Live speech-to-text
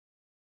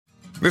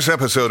This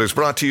episode is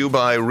brought to you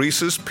by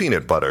Reese's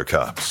Peanut Butter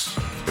Cups.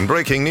 In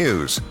breaking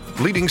news,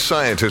 leading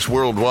scientists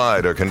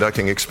worldwide are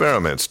conducting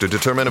experiments to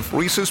determine if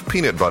Reese's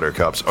Peanut Butter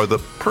Cups are the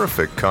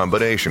perfect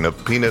combination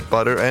of peanut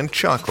butter and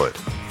chocolate.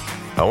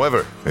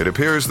 However, it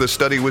appears the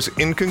study was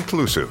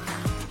inconclusive,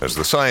 as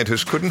the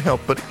scientists couldn't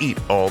help but eat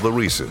all the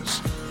Reese's.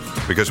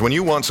 Because when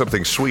you want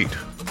something sweet,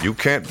 you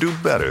can't do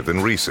better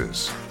than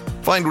Reese's.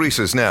 Find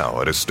Reese's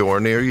now at a store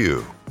near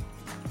you.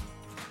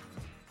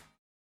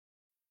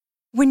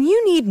 When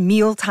you need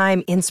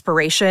mealtime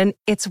inspiration,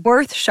 it's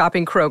worth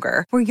shopping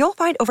Kroger, where you'll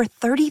find over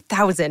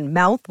 30,000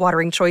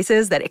 mouth-watering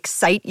choices that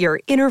excite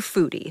your inner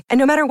foodie. And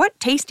no matter what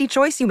tasty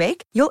choice you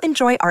make, you'll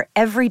enjoy our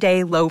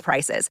everyday low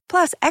prices,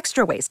 plus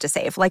extra ways to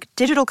save, like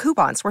digital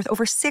coupons worth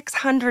over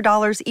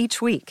 $600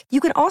 each week. You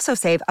can also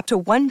save up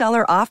to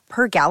 $1 off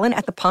per gallon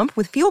at the pump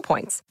with fuel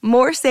points.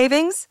 More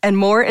savings and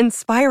more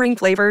inspiring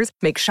flavors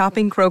make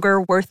shopping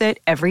Kroger worth it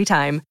every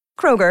time.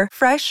 Kroger,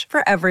 fresh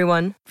for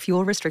everyone.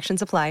 Fuel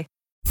restrictions apply.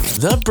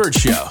 The Burt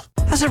Show.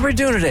 How's everybody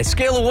doing today?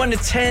 Scale of 1 to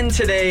 10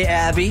 today,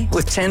 Abby.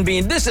 With 10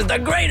 being, this is the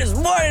greatest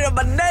morning of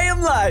my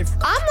damn life.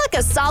 I'm like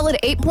a solid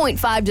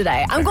 8.5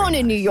 today. I'm going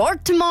to New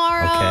York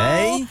tomorrow.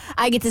 Okay.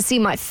 I get to see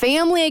my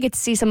family. I get to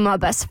see some of my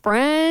best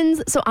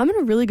friends. So I'm in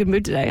a really good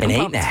mood today. An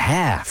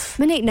 8.5.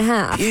 I'm an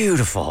 8.5.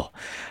 Beautiful. All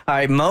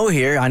right, Mo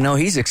here. I know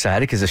he's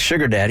excited because his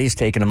sugar daddy's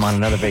taking him on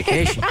another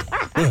vacation.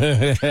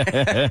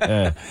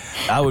 I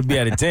would be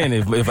at a 10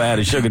 if I had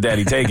a sugar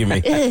daddy taking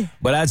me.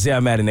 But I'd say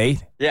I'm at an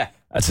 8. Yeah.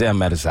 I'd say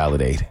I'm at a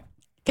solid 8.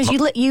 Because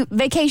you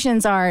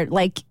vacations are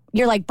like,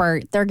 you're like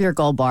Bert. They're your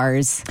gold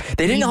bars.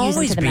 They didn't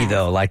always be,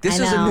 though. Like, this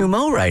is a new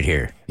Mo right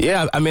here.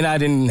 Yeah, I mean, I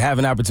didn't have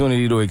an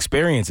opportunity to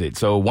experience it.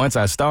 So once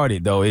I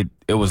started, though, it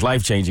was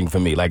life-changing for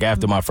me. Like,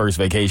 after my first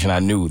vacation, I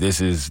knew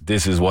this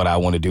is what I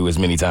want to do as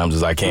many times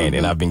as I can,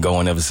 and I've been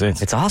going ever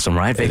since. It's awesome,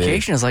 right?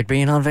 Vacation is like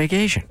being on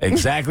vacation.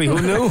 Exactly. Who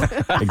knew?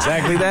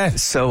 Exactly that.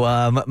 So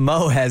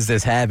Mo has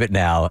this habit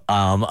now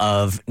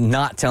of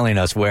not telling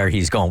us where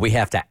he's going. We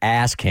have to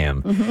ask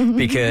him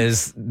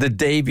because the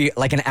day,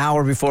 like an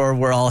hour before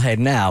we're all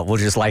heading out, we'll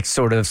just like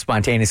sort of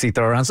spontaneously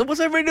throw around, so what's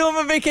everybody doing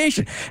on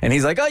vacation? And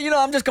he's like, oh,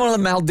 I'm just going to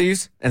the Maldives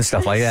and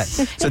stuff like that.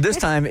 So this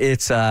time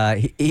it's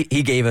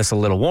he gave us a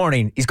little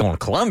warning. He's going to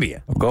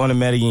Colombia. I'm going to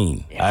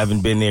Medellin. Yes. I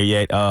haven't been there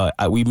yet.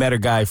 We met a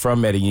guy from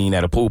Medellin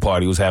at a pool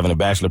party who was having a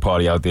bachelor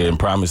party out there and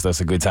promised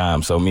us a good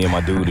time. So me and my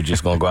dude are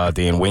just going to go out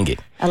there and wing it.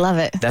 I love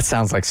it. That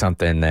sounds like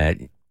something that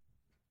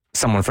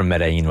someone from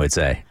Medellin would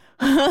say.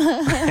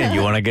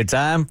 You want a good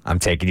time? I'm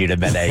taking you to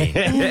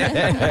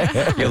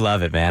Medellin. You'll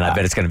love it, man. I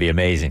bet it's going to be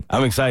amazing.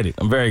 I'm excited.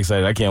 I'm very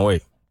excited. I can't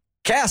wait.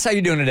 Cass, how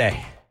you doing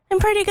today? I'm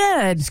pretty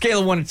good.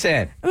 Scale of 1 to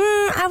 10.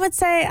 I would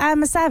say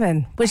I'm a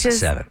 7, which is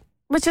 7.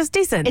 Which is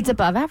decent. It's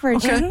above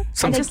average. Okay.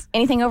 I think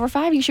anything over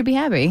 5, you should be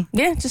happy.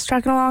 Yeah, just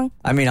trucking along.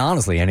 I mean,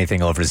 honestly,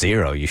 anything over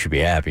 0, you should be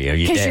happy.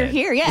 Because you're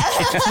here, yeah.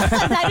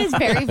 That is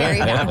very, very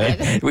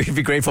valid. We should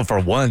be grateful for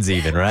 1s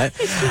even, right?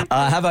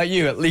 How about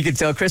you? You can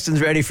tell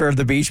Kristen's ready for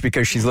the beach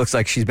because she looks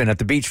like she's been at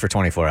the beach for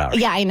 24 hours.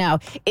 Yeah, I know.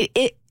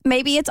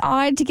 Maybe it's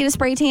odd to get a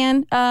spray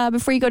tan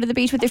before you go to the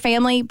beach with your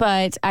family,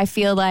 but I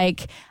feel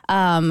like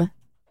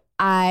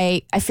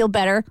I feel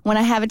better when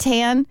I have a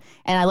tan,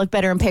 and I look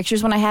better in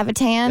pictures when I have a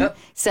tan. Yep.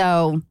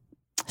 So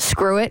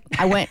screw it.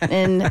 I went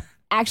and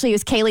actually it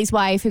was Kaylee's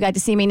wife who got to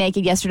see me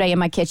naked yesterday in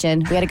my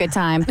kitchen. We had a good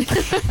time.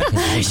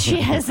 She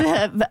has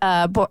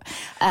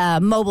a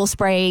mobile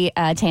spray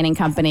tanning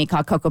company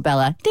called Coco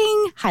Bella.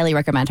 Ding! Highly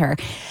recommend her.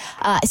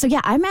 So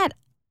yeah, I'm at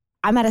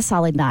a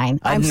solid 9.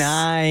 A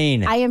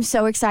 9. I am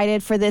so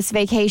excited for this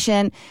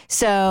vacation.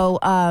 So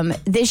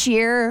this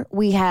year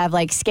we have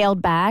like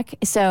scaled back.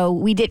 So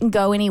we didn't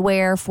go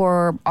anywhere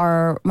for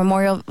our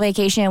Memorial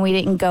vacation. We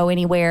didn't go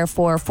anywhere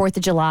for 4th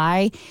of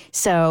July.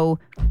 So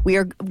we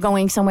are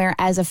going somewhere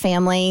as a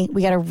family.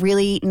 We got a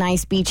really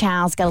nice beach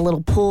house, got a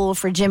little pool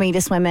for Jimmy to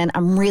swim in.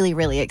 I'm really,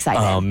 really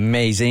excited.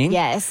 Amazing.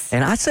 Yes.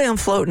 And I'd say I'm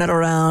floating at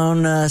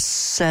around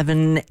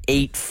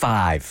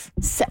 7.85.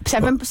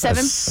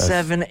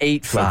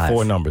 7.85. Like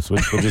 4 numbers. We'll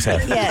just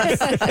have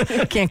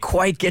Yes. Can't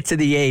quite get to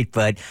the 8,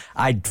 but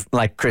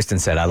like Kristen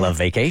said, I love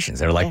vacations.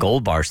 They're like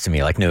gold bars to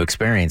me, like new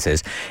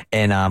experiences.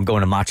 And I'm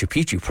going to Machu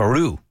Picchu,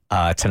 Peru,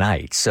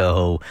 tonight.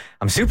 So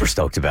I'm super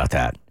stoked about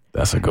that.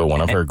 That's a good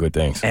one. I've heard good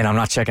things. And I'm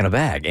not checking a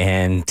bag.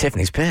 And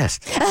Tiffany's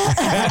pissed.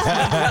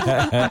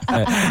 I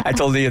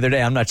told her the other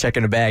day, I'm not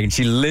checking a bag. And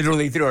she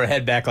literally threw her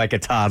head back like a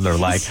toddler.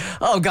 Like,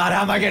 oh, God,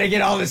 how am I going to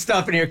get all this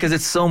stuff in here? Because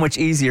it's so much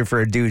easier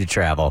for a dude to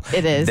travel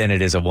than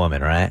it is a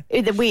woman, right?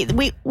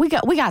 We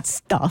got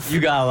stuff. You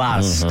got a lot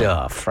of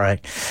stuff,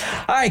 right?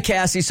 All right,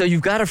 Cassie. So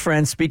you've got a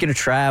friend, speaking of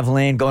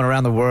traveling, going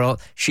around the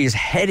world. She is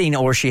heading,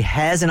 or she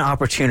has an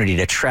opportunity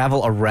to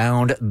travel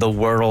around the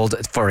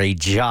world for a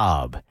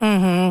job.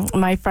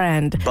 My friend.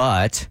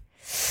 But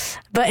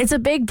it's a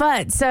big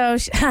but. So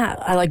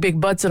I like big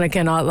butts, and I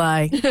cannot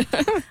lie.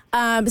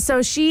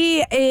 So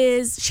she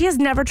has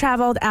never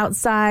traveled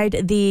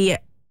outside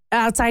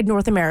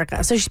North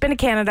America. So she's been to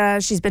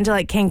Canada. She's been to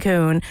like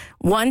Cancun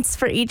once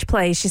for each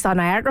place. She saw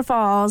Niagara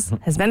Falls,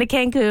 has been to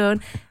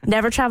Cancun,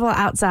 never traveled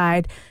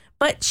outside.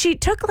 But she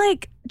took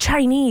like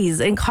Chinese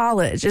in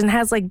college and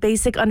has like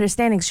basic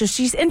understanding. So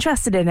she's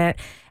interested in it.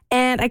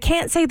 And I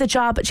can't say the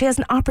job, but she has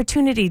an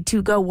opportunity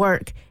to go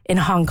work in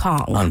Hong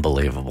Kong.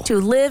 Unbelievable. To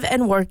live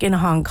and work in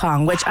Hong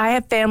Kong, which I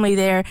have family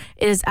there.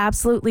 It is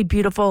absolutely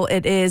beautiful.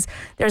 There's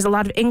a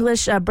lot of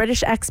English,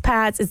 British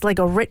expats. It's like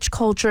a rich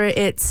culture.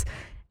 It's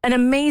an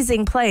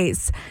amazing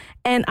place.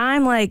 And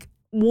I'm like,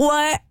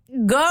 what?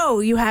 Go.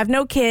 You have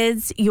no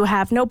kids. You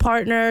have no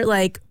partner.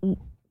 Like,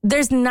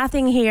 there's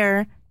nothing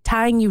here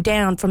tying you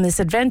down from this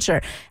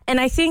adventure. And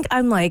I think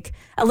I'm like,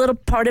 a little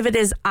part of it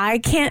is I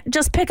can't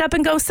just pick up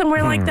and go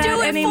somewhere like that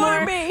anymore.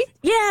 For me.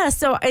 Yeah,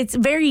 so it's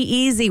very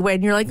easy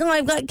when you're like, oh,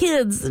 I've got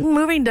kids.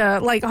 Moving to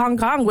like Hong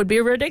Kong would be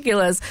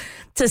ridiculous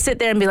to sit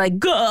there and be like,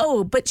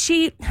 go. But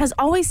she has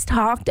always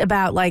talked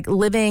about like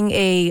living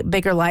a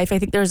bigger life. I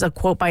think there's a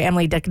quote by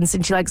Emily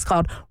Dickinson she likes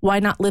called, "Why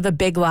Not Live a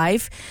Big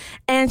Life?"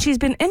 And she's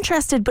been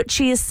interested, but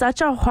she is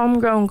such a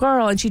homegrown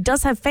girl and she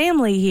does have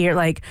family here,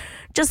 like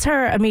just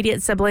her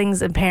immediate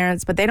siblings and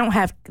parents, but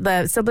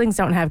the siblings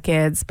don't have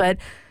kids. But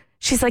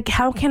she's like,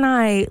 how can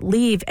I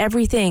leave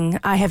everything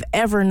I have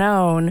ever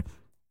known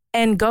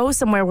and go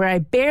somewhere where I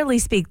barely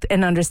speak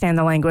and understand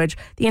the language?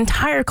 The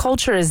entire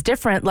culture is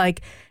different.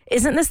 Like,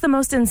 isn't this the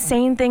most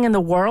insane thing in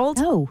the world?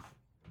 No,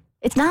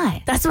 it's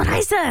not. That's what I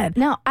said.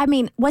 No, I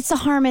mean, what's the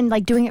harm in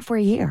like doing it for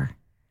a year?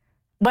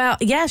 Well,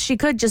 yeah, she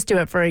could just do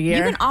it for a year.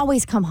 You can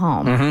always come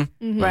home.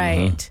 Mm-hmm.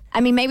 Right.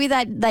 I mean, maybe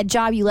that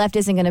job you left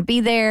isn't going to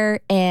be there.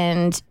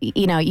 And,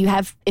 you know,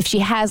 if she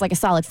has like a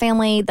solid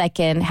family that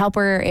can help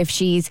her, if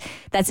she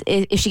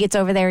gets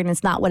over there and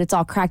it's not what it's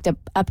all cracked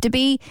up to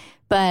be.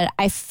 But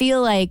I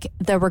feel like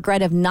the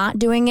regret of not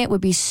doing it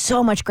would be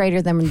so much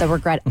greater than the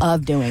regret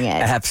of doing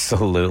it.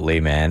 Absolutely,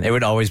 man. It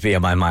would always be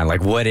in my mind,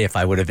 like, what if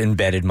I would have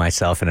embedded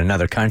myself in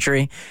another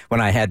country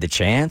when I had the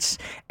chance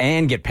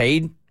and get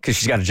paid? Because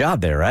she's got a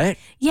job there, right?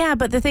 Yeah,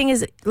 but the thing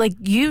is, like,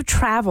 you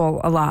travel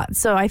a lot.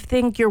 So I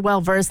think you're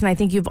well-versed, and I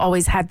think you've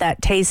always had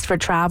that taste for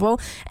travel.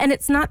 And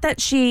it's not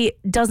that she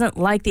doesn't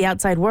like the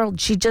outside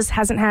world. She just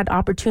hasn't had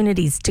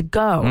opportunities to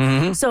go.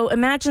 Mm-hmm. So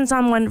imagine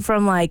someone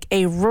from, like,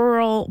 a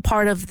rural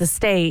part of the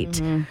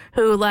state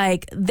who,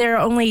 like, there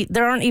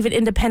aren't even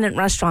independent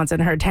restaurants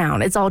in her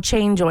town. It's all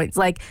chain joints.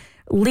 Like,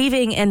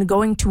 leaving and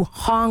going to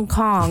Hong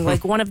Kong,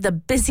 like one of the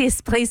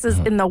busiest places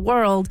in the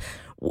world,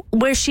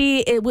 where she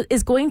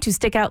is going to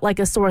stick out like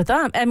a sore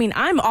thumb. I mean,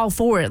 I'm all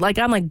for it. Like,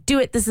 I'm like, do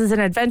it. This is an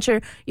adventure.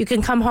 You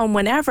can come home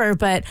whenever.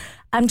 But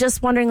I'm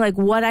just wondering, like,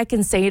 what I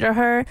can say to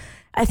her.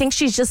 I think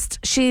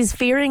she's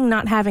fearing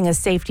not having a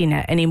safety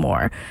net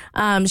anymore.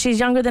 She's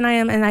younger than I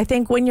am. And I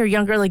think when you're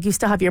younger, like, you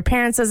still have your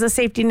parents as a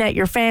safety net,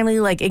 your family.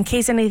 Like, in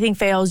case anything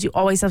fails, you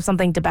always have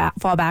something to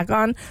fall back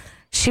on.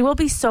 She will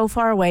be so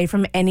far away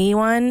from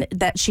anyone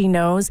that she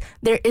knows.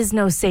 There is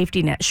no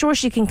safety net. Sure,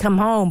 she can come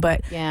home,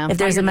 but if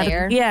there's a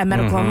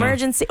medical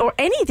emergency or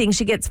anything,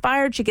 she gets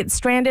fired, she gets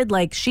stranded.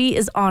 Like, she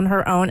is on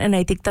her own, and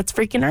I think that's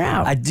freaking her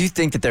out. I do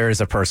think that there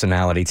is a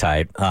personality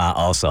type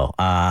also.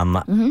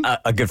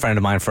 A good friend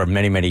of mine for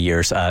many, many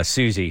years,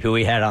 Susie, who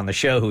we had on the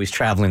show, who was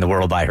traveling the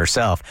world by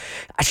herself.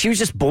 She was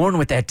just born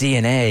with that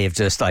DNA of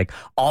just like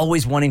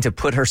always wanting to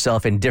put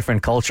herself in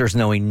different cultures,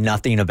 knowing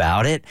nothing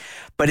about it.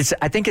 But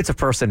I think it's a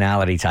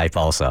personality type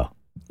also.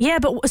 Yeah,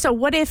 but so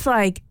what if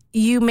like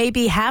you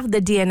maybe have the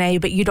DNA,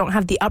 but you don't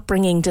have the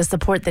upbringing to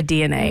support the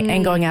DNA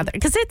and going out there?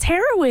 Because it's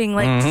harrowing,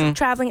 like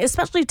traveling,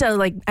 especially to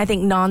like, I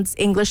think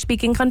non-English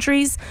speaking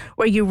countries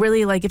where you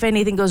really like, if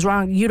anything goes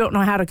wrong, you don't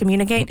know how to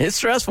communicate. It's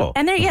stressful.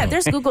 And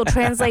there's Google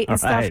Translate and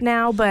stuff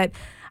now, but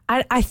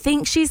I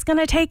think she's going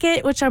to take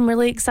it, which I'm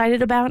really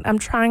excited about. I'm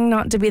trying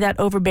not to be that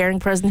overbearing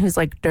person who's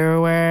like,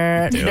 do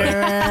it.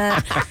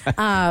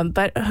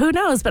 But who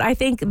knows? But I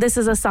think this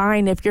is a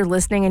sign if you're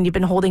listening and you've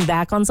been holding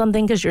back on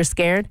something because you're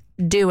scared,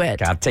 do it.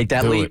 Gotta take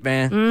that leap,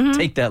 man.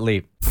 Take that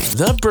leap.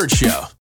 The Burt Show.